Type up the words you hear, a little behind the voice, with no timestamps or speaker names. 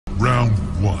Round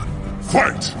 1.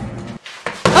 Fight!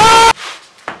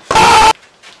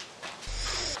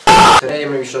 Today I'm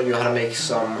going to be showing you how to make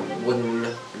some wooden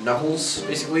knuckles,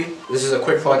 basically. This is a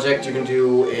quick project you can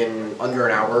do in under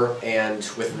an hour and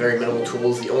with very minimal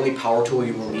tools. The only power tool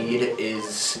you will need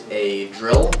is a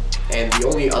drill, and the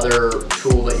only other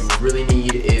tool that you really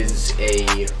need is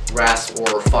a rasp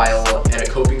or file and a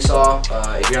coping saw.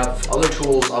 If you have other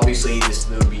tools, obviously this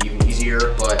would be even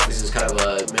easier, but this is kind of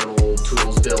a minimal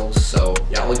tools build. So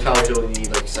yeah, only power tool you need,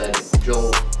 like I said,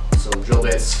 some drill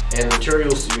bits, and the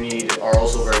materials you need are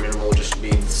also very minimal. Just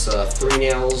needs 3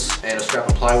 nails and a scrap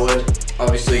of plywood.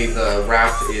 Obviously the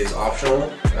wrap is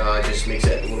optional. It just makes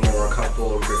it a little more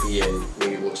comfortable and grippy and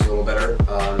maybe looks a little better.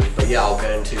 But yeah, I'll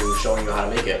get into showing you how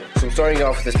to make it. So I'm starting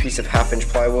off with this piece of 1/2 inch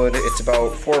plywood. It's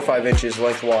about 4 or 5 inches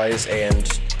lengthwise and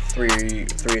 3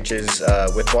 inches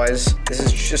widthwise. This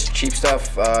is just cheap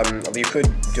stuff. You could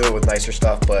do it with nicer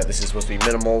stuff, but this is supposed to be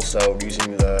minimal, so I'm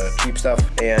using the cheap stuff.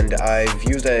 And I've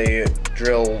used a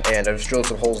drill, and I've drilled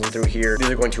some holes in through here. These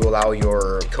are going to allow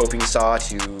your coping saw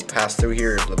to pass through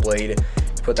here, the blade.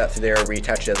 Put that through there,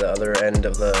 reattach it at the other end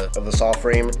of the saw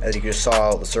frame, as you can just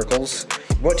saw out the circles.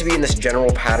 You want it to be in this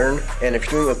general pattern, and if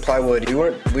you're doing it with plywood,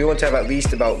 we want to have at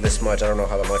least about this much. I don't know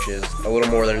how that much is. A little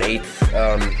more than 1/8.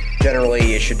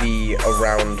 Generally, it should be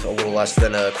around a little less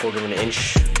than 1/4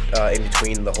 inch in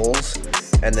between the holes,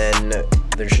 and then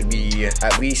there should be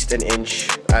at least 1 inch,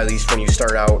 at least when you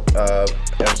start out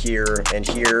down here and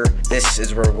here. This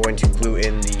is where we're going to glue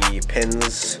in the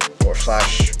pins or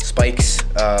slash spikes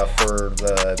for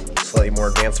the slightly more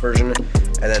advanced version.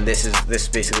 And then this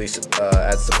basically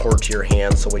adds support to your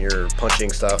hand, so when you're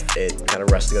punching stuff, it kind of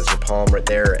rests against your palm right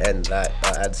there, and that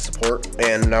adds support.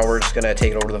 And now we're just gonna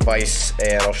take it over to the vise,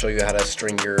 and I'll show you how to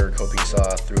string your coping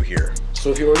saw through here. So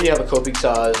if you already have a coping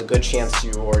saw, there's a good chance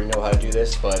you already know how to do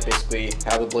this, but basically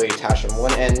have the blade attached on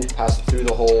one end, pass it through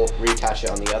the hole, reattach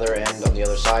it on the other end, on the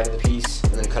other side of the piece,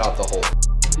 and then cut out the hole.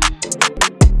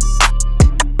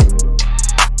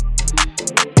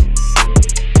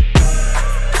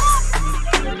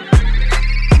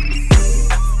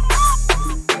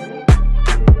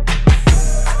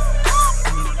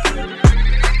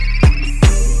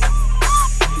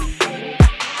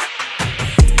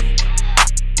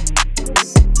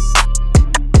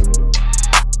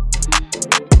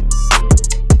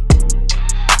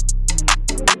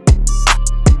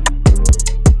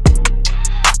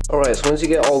 Alright, so once you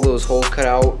get all those holes cut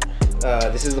out,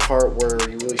 this is the part where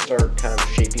you really start kind of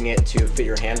shaping it to fit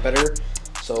your hand better.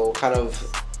 So kind of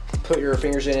put your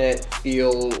fingers in it,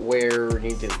 feel where you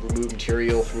need to remove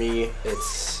material. For me,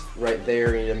 it's right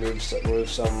there. You need to remove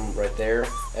some right there,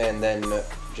 and then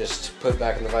just put it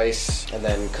back in the vise, and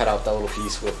then cut out that little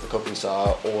piece with the coping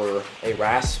saw or a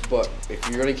rasp. But if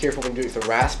you're really careful when you do it with a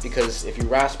rasp, because if you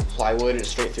rasp plywood, it's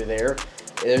straight through there.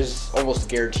 There's almost a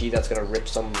guarantee that's going to rip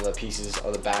some of the pieces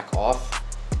of the back off.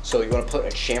 So you want to put a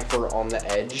chamfer on the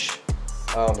edge,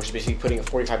 which is basically putting a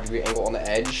 45-degree angle on the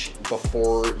edge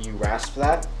before you rasp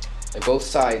that, like both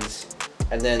sides,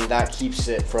 and then that keeps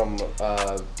it from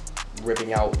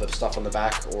ripping out the stuff on the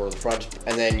back or the front.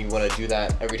 And then you want to do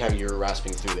that every time you're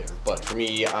rasping through there. But for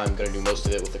me, I'm going to do most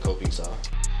of it with the coping saw.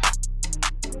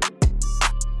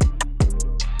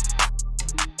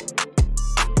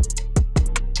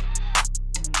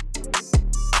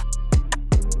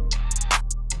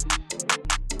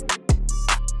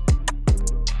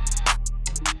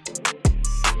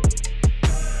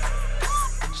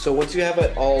 So once you have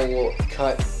it all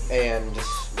cut and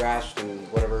rasped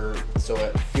and whatever, so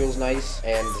it feels nice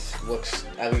and looks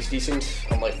at least decent,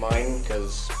 unlike mine,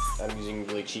 because I'm using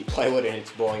really cheap plywood and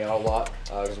it's blowing out a lot,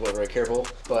 because we're very careful.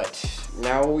 But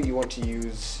now you want to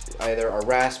use either a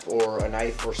rasp or a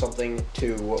knife or something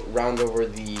to round over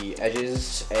the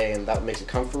edges, and that makes it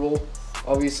comfortable,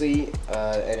 obviously,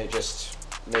 and it just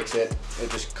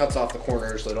just cuts off the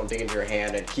corners so they don't dig into your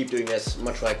hand. And keep doing this,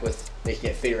 much like with making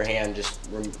it fit your hand, just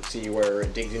see where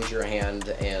it digs into your hand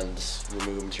and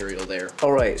remove material there.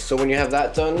 Alright, so when you have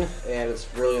that done and it's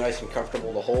really nice and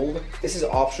comfortable to hold, this is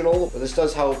optional, but this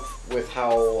does help with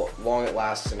how long it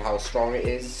lasts and how strong it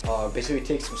is. Basically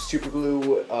take some super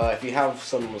glue. If you have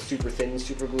some super thin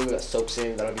super glue that soaks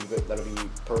in, that'll be good, that'll be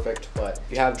perfect. But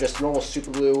if you have just normal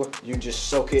super glue, you just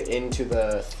soak it into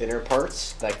the thinner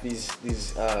parts, like these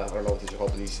I don't know what these are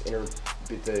called, but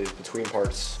these between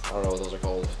parts, I don't know what those are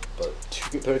called, but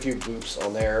put a few loops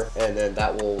on there, and then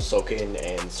that will soak in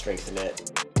and strengthen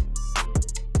it.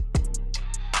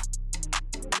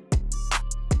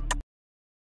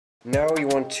 Now you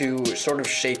want to sort of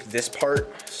shape this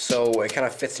part so it kind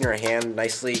of fits in your hand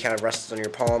nicely, kind of rests on your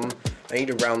palm. I need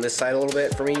to round this side a little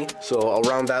bit for me. So I'll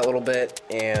round that a little bit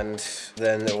and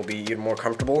then it'll be even more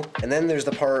comfortable. And then there's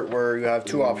the part where you have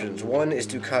two options. One is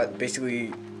to cut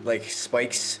basically like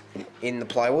spikes in the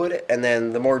plywood, and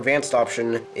then the more advanced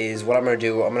option is what I'm gonna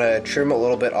do. I'm gonna trim a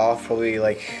little bit off, probably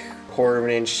like 1/4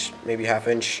 inch, maybe 1/2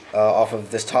 inch off of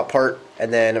this top part,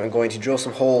 and then I'm going to drill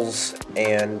some holes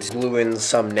and glue in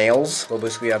some nails. So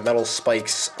basically I have metal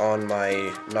spikes on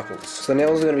my knuckles. So the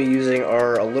nails I'm gonna be using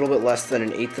are a little bit less than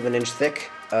 1/8 of an inch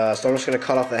thick. So I'm just going to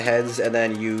cut off the heads and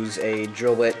then use a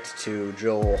drill bit to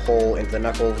drill a hole into the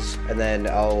knuckles, and then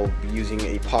I'll be using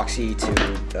epoxy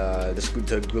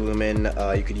to glue them in.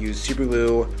 You could use super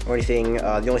glue or anything.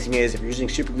 The only thing is, if you're using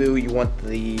super glue, you want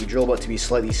the drill bit to be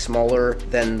slightly smaller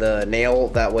than the nail.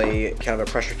 That way, kind of a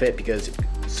pressure fit, because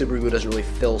super glue doesn't really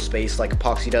fill space like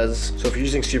epoxy does. So if you're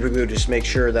using super glue, just make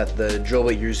sure that the drill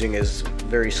bit you're using is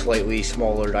very slightly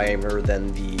smaller diameter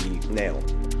than the nail.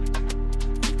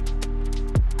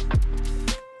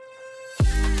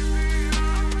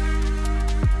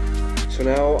 So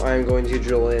now I'm going to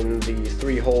drill in the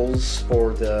 3 holes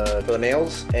for the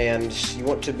nails, and you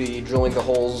want to be drilling the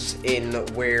holes in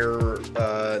where,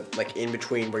 like in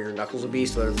between where your knuckles would be.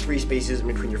 So there are 3 spaces in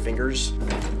between your fingers,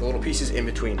 the little pieces in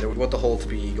between. We want the hole to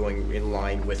be going in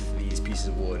line with these pieces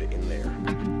of wood in there.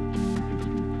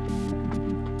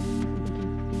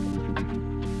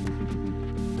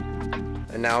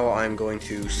 And now I'm going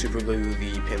to super glue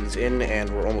the pins in, and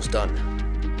we're almost done.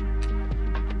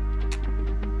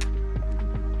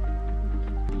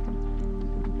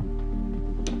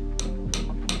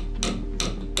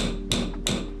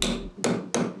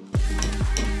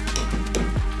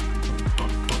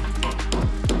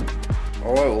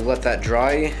 Alright, we'll let that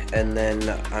dry, and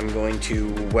then I'm going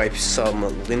to wipe some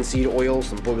linseed oil,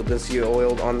 some boiled linseed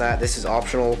oil on that. This is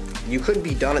optional. You could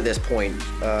be done at this point.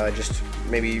 Just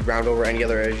maybe round over any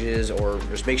other edges, or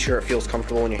just make sure it feels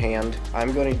comfortable in your hand.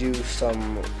 I'm going to do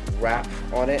some wrap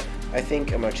on it. I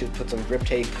think I'm going to put some grip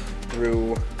tape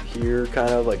through here, kind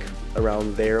of like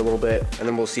around there a little bit, and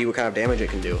then we'll see what kind of damage it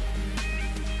can do.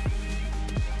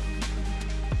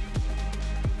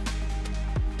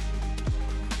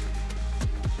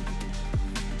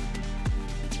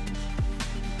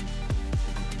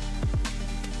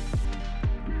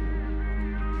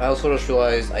 I also just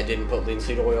realized I didn't put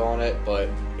linseed oil on it, but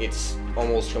it's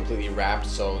almost completely wrapped,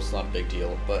 so it's not a big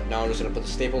deal. But now I'm just gonna put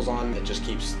the staples on. It just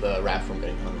keeps the wrap from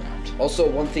getting unwrapped. Also,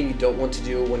 one thing you don't want to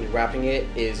do when you're wrapping it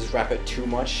is wrap it too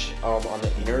much on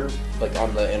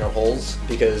the inner holes,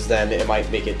 because then it might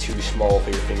make it too small for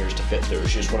your fingers to fit through. So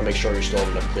you just wanna make sure you still have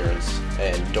enough clearance,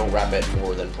 and don't wrap it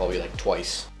more than probably like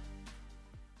twice.